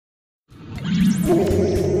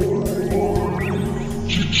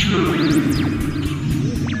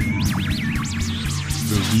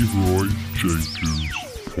Leroy Jenkins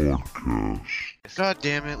Podcast. God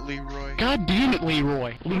damn it, Leroy. God damn it,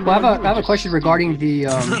 Leroy. Well, I have a question regarding the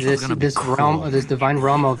this realm, this divine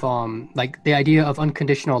realm of like the idea of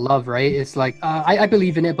unconditional love, right? It's like I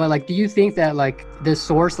believe in it, but like, do you think that like the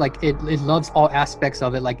source, like it loves all aspects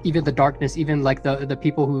of it, like even the darkness, even like the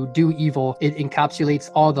people who do evil, it encapsulates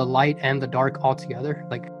all the light and the dark all together?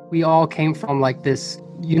 Like we all came from like this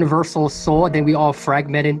universal soul, and then we all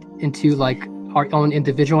fragmented into like our own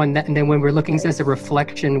individual, and then when we're looking as a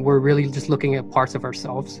reflection, we're really just looking at parts of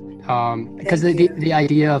ourselves. Because the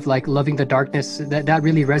idea of like loving the darkness, that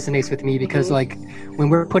really resonates with me, because like when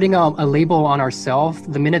we're putting a label on ourselves,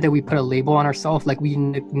 the minute that we put a label on ourselves, like we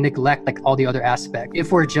neglect like all the other aspects.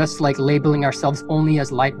 If we're just like labeling ourselves only as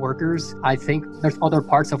light workers, I think there's other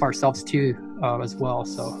parts of ourselves too as well.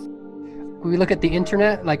 So when we look at the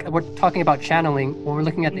internet, like we're talking about channeling, when we're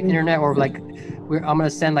looking at the internet, or like I'm going to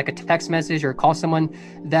send like a text message or call someone,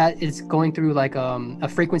 that is going through like a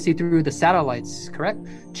frequency through the satellites, correct?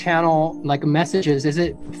 Channel like messages, is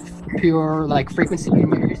it pure like frequency,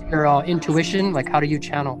 your intuition? Like how do you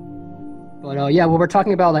channel? But yeah, when we're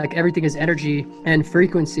talking about like everything is energy and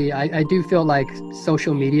frequency, I do feel like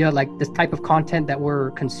social media, like this type of content that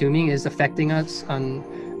we're consuming is affecting us, and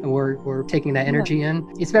we're taking that energy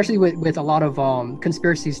in, especially with a lot of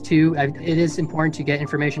conspiracies too. It is important to get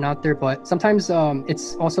information out there, but sometimes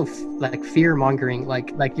it's also like fear mongering, like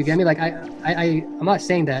you get me? Like I'm not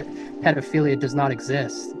saying that pedophilia does not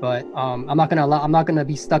exist, but I'm not gonna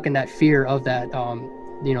be stuck in that fear of that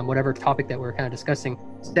whatever topic that we're kind of discussing.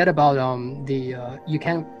 Instead about you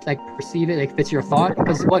can't like perceive it, like if it's your thought,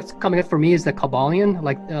 because what's coming up for me is the Kabbalion,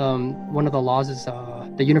 like one of the laws is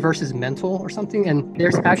the universe is mental or something. And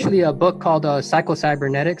there's actually a book called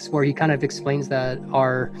Psycho-Cybernetics, where he kind of explains that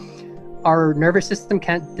our nervous system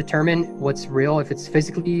can't determine what's real if it's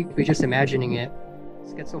physically, we're just imagining it.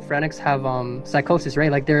 Schizophrenics have psychosis,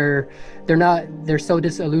 right? Like they're so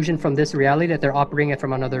disillusioned from this reality that they're operating it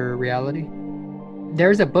from another reality.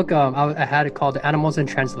 There's a book I had called Animals in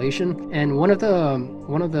Translation, and one of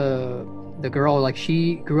the girl, like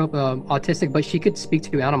she grew up autistic, but she could speak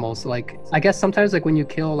to animals. Like I guess sometimes like when you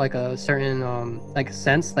kill like a certain like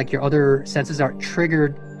sense, like your other senses are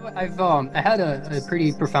triggered. I had a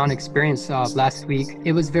pretty profound experience last week.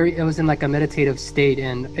 It was in like a meditative state,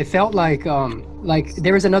 and it felt like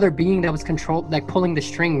there was another being that was like pulling the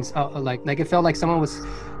strings, like it felt like someone was.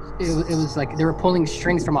 It was like they were pulling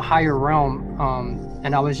strings from a higher realm,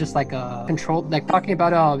 and I was just like control, like talking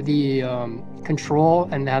about the control,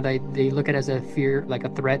 and how they look at it as a fear, like a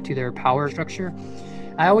threat to their power structure.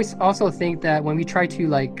 I always also think that when we try to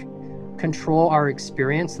like control our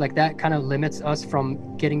experience, like that kind of limits us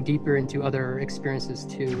from getting deeper into other experiences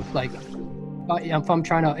too. Like if I'm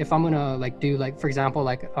gonna like do like, for example,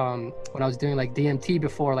 like when I was doing like DMT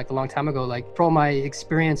before, like a long time ago, like pro my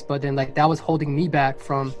experience, but then like that was holding me back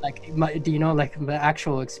from like like the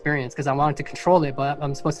actual experience, because I wanted to control it, but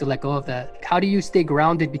I'm supposed to let go of that. How do you stay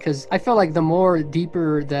grounded? Because I feel like the more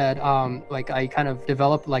deeper that like I kind of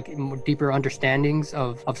develop like more deeper understandings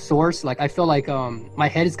of source, like I feel like my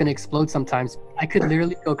head is gonna explode sometimes. I could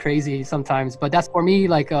literally go crazy sometimes, but that's for me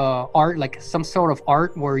like art, like some sort of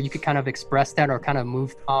art where you could kind of express that or kind of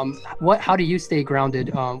move. How do you stay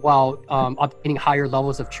grounded while obtaining higher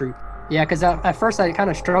levels of truth? Yeah, because at first I kind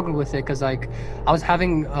of struggled with it, because like I was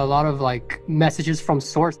having a lot of like messages from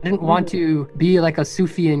source. I didn't want to be like a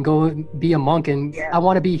Sufi and go be a monk, and I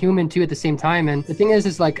want to be human too at the same time. And the thing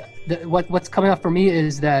is like what's coming up for me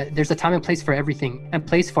is that there's a time and place for everything, and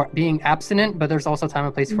place for being abstinent, but there's also time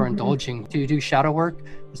and place for indulging. To do shadow work,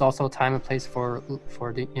 there's also a time and place for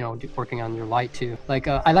working on your light too. Like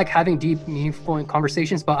I like having deep, meaningful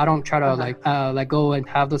conversations, but I don't try to like go and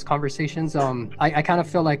have those conversations. I kind of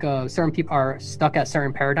feel like certain people are stuck at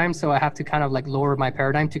certain paradigms, so I have to kind of like lower my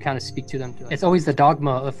paradigm to kind of speak to them. It's always the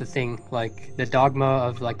dogma of the thing, like the dogma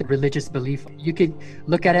of like the religious belief. You could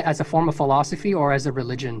look at it as a form of philosophy or as a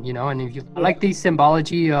religion, and if you like the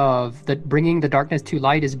symbology of the bringing the darkness to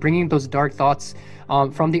light, is bringing those dark thoughts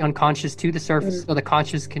from the unconscious to the surface, so the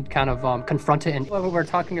conscious can kind of confront it. And when we're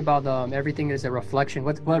talking about everything is a reflection,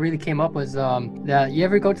 what really came up was that you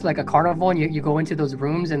ever go to like a carnival and you go into those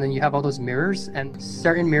rooms, and then you have all those mirrors, and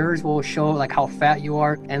certain mirrors will show like how fat you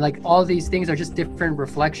are, and like all these things are just different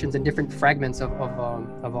reflections and different fragments of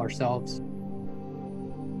ourselves.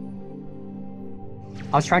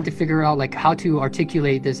 I was trying to figure out like how to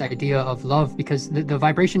articulate this idea of love, because the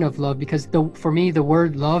vibration of love, because for me the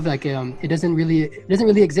word love, like it doesn't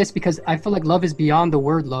really exist, because I feel like love is beyond the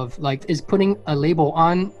word love, like is putting a label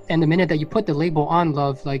on, and the minute that you put the label on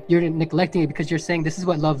love, like you're neglecting it because you're saying this is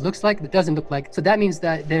what love looks like. It doesn't look like. So that means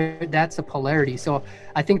that that's a polarity. So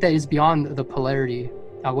I think that is beyond the polarity.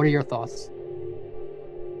 What are your thoughts?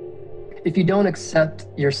 If you don't accept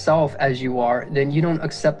yourself as you are, then you don't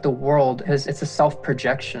accept the world, because it's a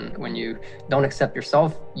self-projection. When you don't accept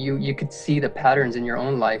yourself, you could see the patterns in your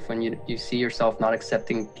own life when you see yourself not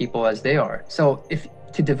accepting people as they are. So if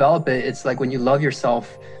to develop it, it's like when you love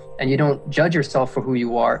yourself and you don't judge yourself for who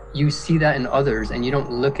you are, you see that in others, and you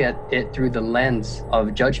don't look at it through the lens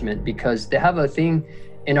of judgment, because they have a thing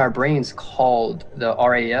in our brains called the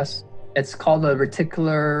RAS. It's called the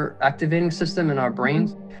reticular activating system in our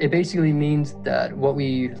brains. It basically means that what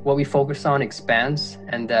we focus on expands,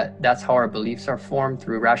 and that's how our beliefs are formed,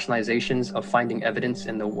 through rationalizations of finding evidence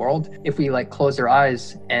in the world. If we like close our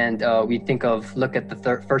eyes and we look at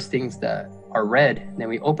the first things that are red, then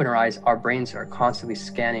we open our eyes, our brains are constantly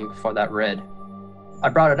scanning for that red. I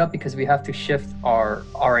brought it up because we have to shift our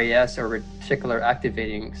RAS, or reticular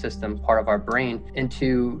activating system, part of our brain,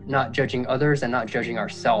 into not judging others and not judging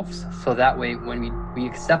ourselves. So that way, when we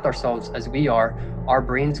accept ourselves as we are, our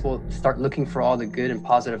brains will start looking for all the good and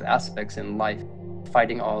positive aspects in life,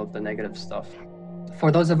 fighting all of the negative stuff.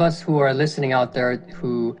 For those of us who are listening out there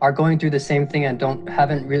who are going through the same thing and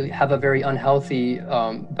haven't really have a very unhealthy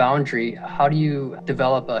boundary, how do you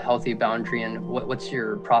develop a healthy boundary, and what's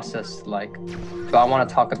your process like? So I want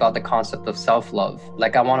to talk about the concept of self-love.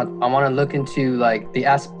 Like I want to look into like the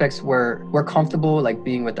aspects where we're comfortable like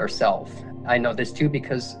being with ourselves. I know this too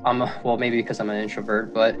because maybe because I'm an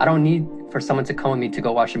introvert, but I don't need for someone to come with me to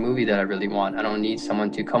go watch a movie that I really want. I don't need someone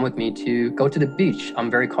to come with me to go to the beach. I'm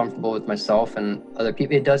very comfortable with myself and other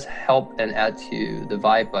people. It does help and add to the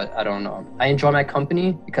vibe, but I don't know. I enjoy my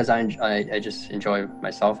company because I just enjoy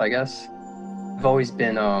myself, I guess. I've always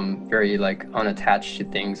been very like unattached to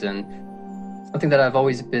things, and something that I've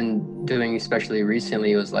always been doing, especially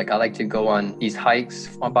recently, was like I like to go on these hikes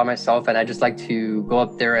by myself, and I just like to go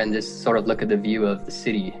up there and just sort of look at the view of the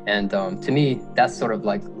city. And to me, that's sort of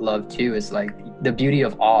like love too, is like the beauty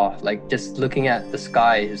of awe. Like just looking at the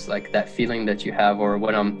sky is like that feeling that you have. Or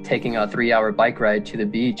when I'm taking a 3-hour bike ride to the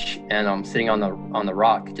beach and I'm sitting on the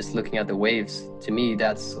rock, just looking at the waves. To me,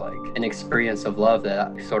 that's like an experience of love that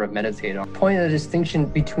I sort of meditate on. Point of the distinction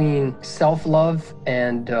between self-love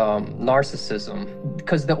and narcissism,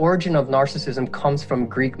 because the origin of narcissism comes from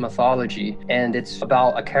Greek mythology, and it's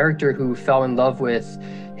about a character who fell in love with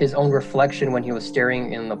his own reflection when he was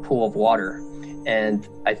staring in the pool of water. And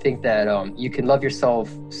I think that you can love yourself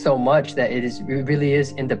so much that it really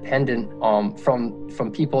is independent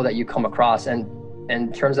from people that you come across. And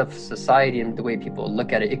in terms of society and the way people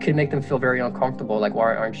look at it, it could make them feel very uncomfortable. Like,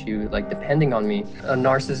 why aren't you like depending on me?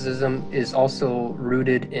 Narcissism is also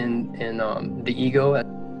rooted in the ego.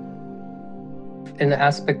 In the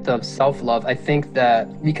aspect of self-love, I think that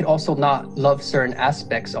we could also not love certain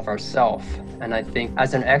aspects of ourselves. And I think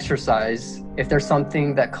as an exercise, if there's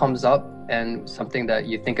something that comes up and something that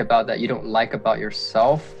you think about that you don't like about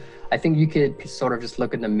yourself, I think you could sort of just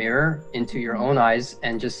look in the mirror into your own eyes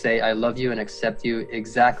and just say, I love you and accept you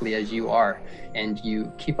exactly as you are. And you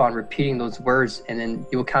keep on repeating those words, and then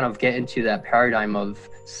you'll kind of get into that paradigm of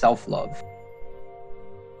self-love.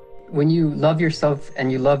 When you love yourself and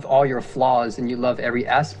you love all your flaws and you love every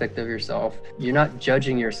aspect of yourself, you're not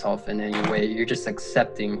judging yourself in any way. You're just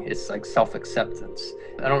accepting. It's like self-acceptance.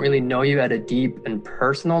 I don't really know you at a deep and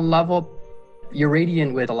personal level. You're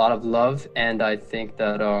radiant with a lot of love, and I think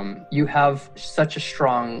that you have such a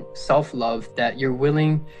strong self-love that you're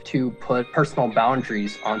willing to put personal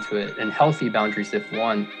boundaries onto it, and healthy boundaries if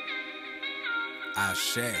one. I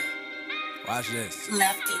share. Watch this.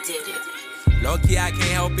 Lefty did it. Low-key, I can't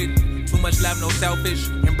help it. Too much love, no selfish.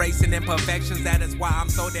 Embracing imperfections, that is why I'm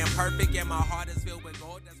so damn perfect. And my heart is filled with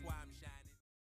gold.